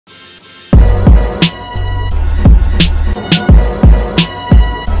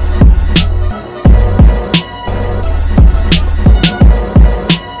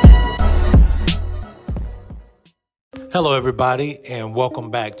Hello, everybody, and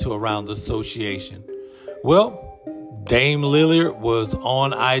welcome back to Around the Association. Well, Dame Lillard was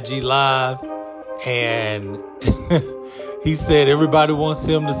on IG Live, and he said everybody wants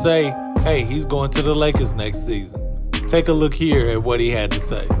him to say, hey, he's going to the Lakers next season. Take a look here at what he had to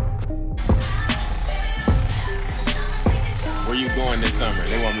say. Where you going this summer?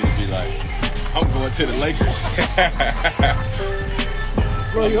 They want me to be like, I'm going to the Lakers.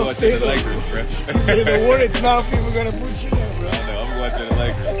 Bro, I'm going to the Lakers, bro. In the Hornets mouth, people are going to put you there, bro. I know, I'm going to the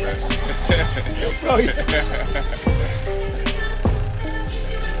Lakers, Bro, you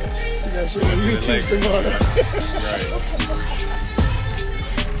got shit on YouTube tomorrow. Right.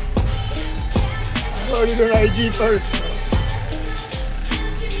 I heard it on IG first, bro.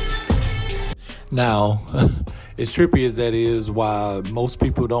 Now, as trippy as that is, why most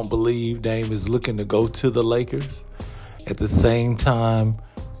people don't believe Dame is looking to go to the Lakers, at the same time,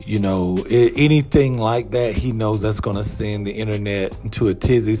 you know, anything like that, he knows that's going to send the internet into a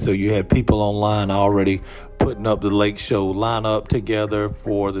tizzy. So you have people online already putting up the Lake Show lineup together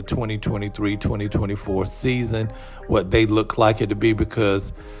for the 2023-2024 season, what they look like it to be,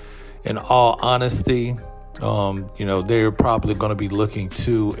 because in all honesty, you know, they're probably going to be looking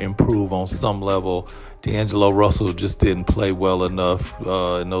to improve on some level. D'Angelo Russell just didn't play well enough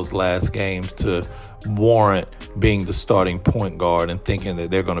in those last games to warrant being the starting point guard and thinking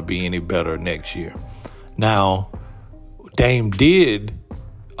that they're going to be any better next year. Now, Dame did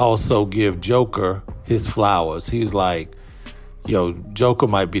also give Joker his flowers. He's like, yo, Joker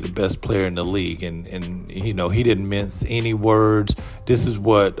might be the best player in the league. And you know, he didn't mince any words. This is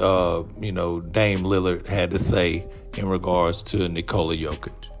what, you know, Dame Lillard had to say in regards to Nikola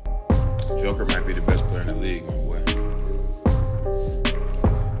Jokic. Joker might be the best player in the league, my boy.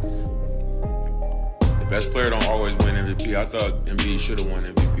 The best player don't always win MVP. I thought Embiid should have won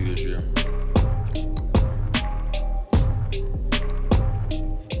MVP this year.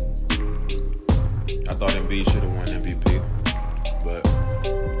 I thought Embiid should have won MVP. But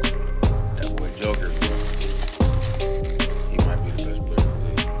that boy Joker, bro, he might be the best player in the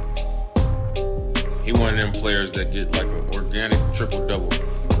league. He one of them players that get like an organic triple-double.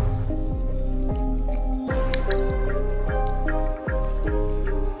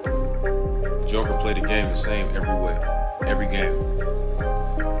 Joker played the game the same every game.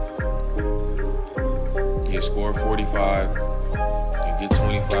 He'll score 45, he'll get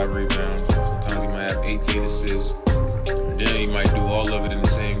 25 rebounds, sometimes he might have 18 assists, and then he might do all of it in the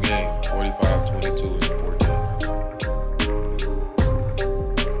same game, 45, 22, and 14.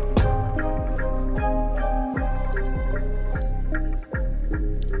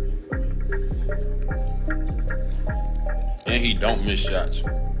 And he don't miss shots.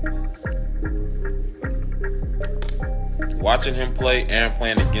 Watching him play and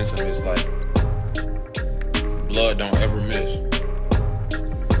playing against him is like blood don't ever miss.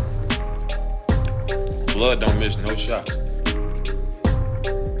 Blood don't miss no shots.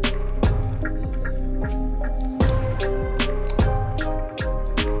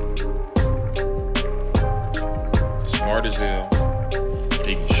 Smart as hell.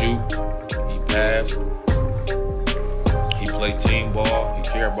 He can shoot. He pass. He play team ball. He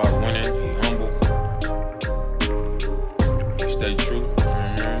care about winning. He humble. Stay true.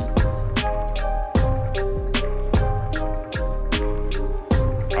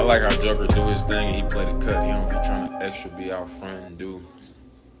 I like how Joker do his thing and he play the cut. He don't be trying to extra be out front and do